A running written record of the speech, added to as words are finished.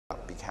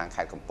ខាង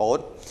ខេត្តកំពត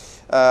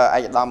ឯ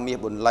កឧត្តមមាស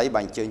ប៊ុនលី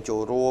បានអញ្ជើញចូ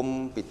លរួម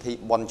ពិធី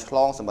បុណ្យឆ្ល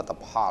ងសមិទ្ធ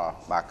ផល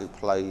បាទគឺ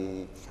ផ្លូវ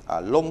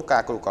លំកា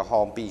រគ្រូក្រហ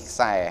ម2ខ្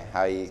សែ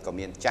ហើយក៏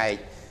មានចែក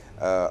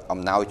អំ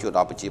ណោយជូនដ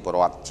ល់ប្រជាពលរ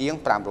ដ្ឋជាង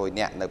500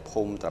នាក់នៅ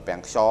ភូមិត្រពាំ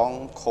ងខ្យង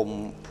ឃុំ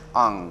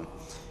អង្គ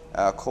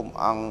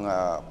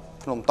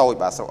ភ្នំតូច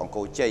បាទស្រុកអង្គ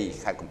រជ័យ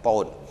ខេត្តកំព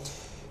ត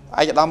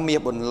ឯកឧត្តមមាស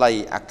ប៊ុនលី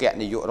អគ្គ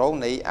នាយករង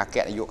នៃអគ្គ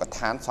នាយកដ្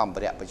ឋានសម្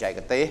ភារៈបច្ចេ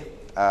កទេស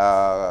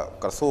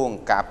ក្រសួង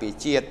ការពារ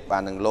ជាតិបា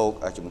ទនឹងលោក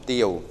ជំ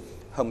ទាវ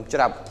ហឹមច្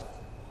រាប់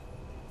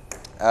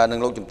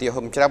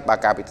បាទ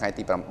កាលពីថ្ងៃ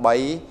ទី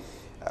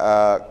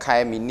8ខែ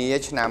មីនា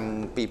ឆ្នាំ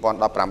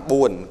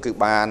2019គឺ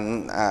បាន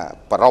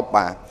ប្រព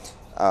បាទ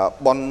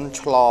បុណ្យ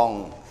ឆ្លង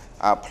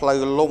ផ្លូវ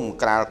លំ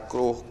ក្រាលគ្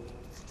រោះ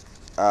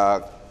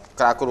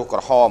ក្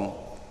រហម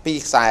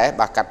2ខ្សែ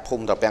បាទកាត់ភូ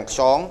មិត្រពាំងខ្យ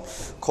ង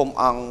ឃុំ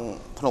អង្គ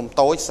ភ្នំ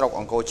តូចស្រុក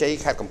អង្គរជ័យ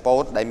ខេត្តកំព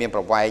តដែលមាន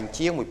ប្រវែង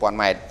ជាង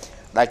1000ម៉ែត្រ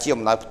ដែលជា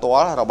អំណោយផ្ទា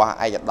ល់របស់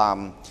ឯកឧត្តម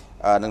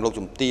និងលោក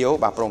ជំទាវ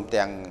បាទព្រម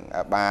ទាំង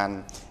បាន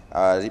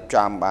រៀប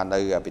ចំបាននៅ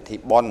ពិធី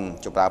បុណ្យ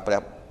ចម្រើនព្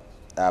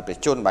រះ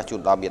ជន្មបាទជូ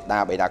នដល់មេដា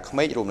បេដាក្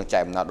មេករួមនឹងចែ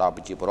កអំណោយដល់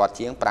ប្រជាពលរដ្ឋ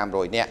ជាង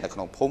500នាក់នៅក្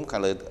នុងភូមិខា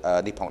ងលើ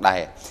នេះផងដែ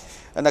រ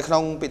នៅក្នុ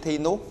ងពិធី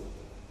នោះ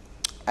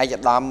ឯកឧ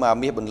ត្តម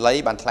មាសប៊ុនលី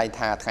បានថ្លែង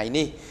ថាថ្ងៃ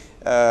នេះ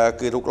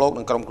គឺរូបលោក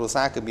និងក្រុមគ្រួ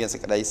សារគឺមានសេច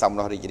ក្តីសំ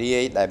ណោះរីករា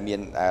យ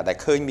ដែល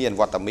ឃើញមាន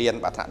វត្តមាន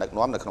បាទថ្នាក់ដឹក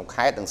នាំនៅក្នុង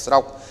ខេត្តនិងស្រុ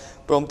ក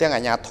ព្រមទាំង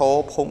អាជ្ញាធរ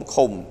ភូមិ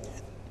ឃុំ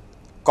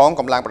កង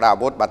កម្លាំងប្រដាប់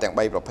អាវុធបាទទាំង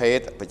3ប្រភេទ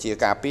ប្រជា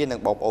ការពារនិង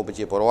បងប្អូនប្រ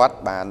ជាពលរដ្ឋ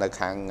បាទនៅ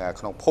ខាង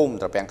ក្នុងភូមិ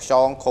ត្រពាំងខ្យ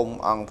ងឃុំ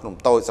អង្គភ្នំ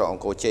តូចស្រុកអ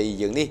ង្គរជ័យ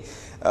យើងនេះ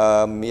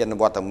មាន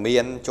វត្តមា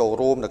នចូល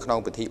រួមនៅក្នុង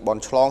ពិធីបុណ្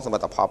យឆ្លងសមិ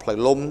ទ្ធផលផ្លូវ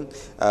លំ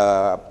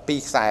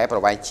2ខ្សែប្រ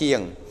វែងជាង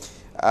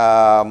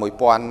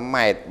1000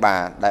ម៉ែត្របា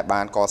ទដែល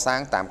បានកសាង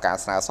តាមការ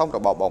ស្នើសុំរ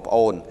បស់បងប្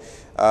អូន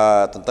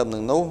ទន្ទឹមនឹ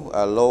ងនោះ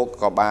លោក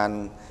ក៏បាន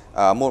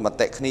មូលម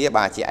តិគ្នា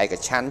បាទជាឯក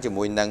ច្ឆន្ទជា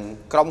មួយនឹង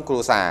ក្រុមគ្រួ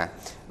សារ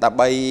ដើម្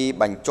បី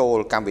បញ្ចូល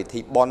កម្មវិធី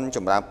បុណ្យច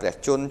ម្រើនព្រះ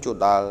ជន្មជូន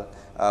ដល់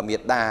មេ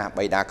ដា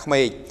បៃតាក្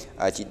មេក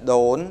ជី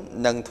ដូន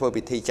និងធ្វើ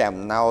ពិធីចែក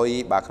អំណោយ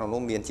បាទក្នុង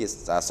នោះមានជា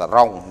សរ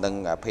ងនិង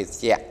ភេស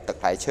ជ្ជៈទឹក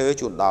ផ្លែឈើ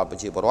ជូនដល់ប្រ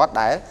ជាពលរដ្ឋ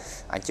ដែល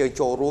អញ្ជើញ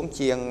ចូលរួម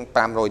ជាង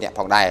500នាក់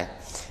ផងដែរ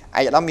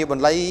ឯកឧត្តមមាសប៊ុន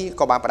លី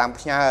ក៏បានផ្ដាំ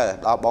ផ្ញើ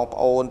ដល់បងប្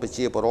អូនប្រ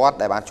ជាពលរដ្ឋ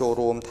ដែលបានចូល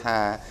រួមថា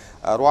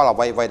រាល់អ្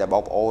វីដែលប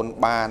ងប្អូន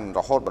បានរ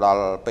ហូតដ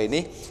ល់ពេល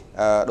នេះ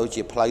ដូច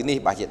ជាផ្លូវនេះ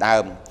បាទជាដើ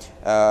ម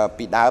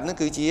ពីដើមហ្នឹង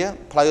គឺជា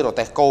ផ្លូវរ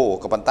ទេះគោ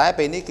ក៏ប៉ុន្តែ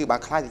ពេលនេះគឺបាន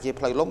ខ្លាចទៅជា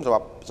ផ្លូវលំ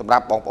សម្រា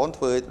ប់បងប្អូន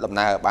ធ្វើដំ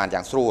ណើរបាន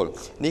យ៉ាងស្រួល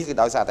នេះគឺ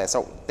ដោយសារតែស្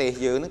រុកទេស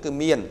យើងហ្នឹងគឺ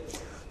មាន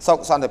សុខ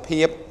សន្តិ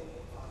ភាព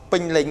ពេ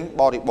ញលេញ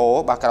បរិបូរ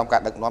ណ៍បាទក្រោមកា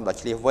រដឹកនាំដ៏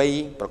ឆ្លៀសវៃ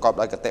ប្រកប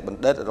ដោយគតិប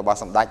ណ្ឌិតរបស់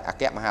សម្ដេចអ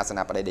គ្គមហាសេ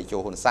នាបតីតេជោ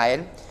ហ៊ុនសែន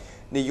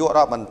នាយករ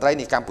ដ្ឋមន្ត្រី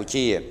នៃកម្ពុ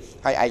ជា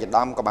ហើយឯកឧត្ត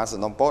មក៏បានសំ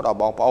ណូមពរដល់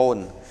បងប្អូន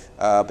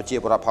ប្រជា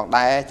ពលរដ្ឋផង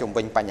ដែរជុំ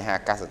វិញបញ្ហា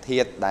អាកាសធា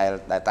តុដែល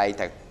តែង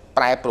តែ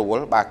ប្រែប្រួល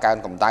បាទកើន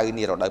កម្ដៅ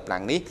នារដូវប្រាំ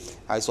ងនេះ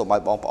ហើយសូមឲ្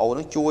យបងប្អូន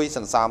ជួយស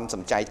ន្សំ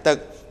សំចៃទឹក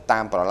តា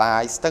មប្រឡា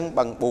យស្ទឹង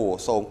បឹងបួរ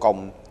សូមកុំ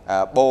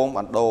បង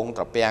អណ្ដូង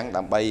ត្រពាំង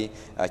ដើម្បី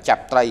ចា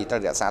ប់ត្រីត្រូ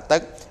វរក្សាទឹ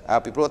ក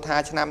ពីព្រោះថា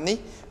ឆ្នាំនេះ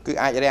គឺ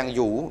អាចរាំង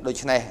យូរដូ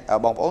ច្នេះ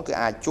បងប្អូនគឺ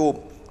អាចជួប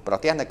ប្រ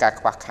ទះនៅការ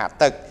ខ្វះខាត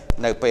ទឹក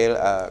នៅពេល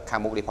ខា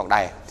ងមុខនេះផង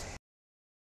ដែរ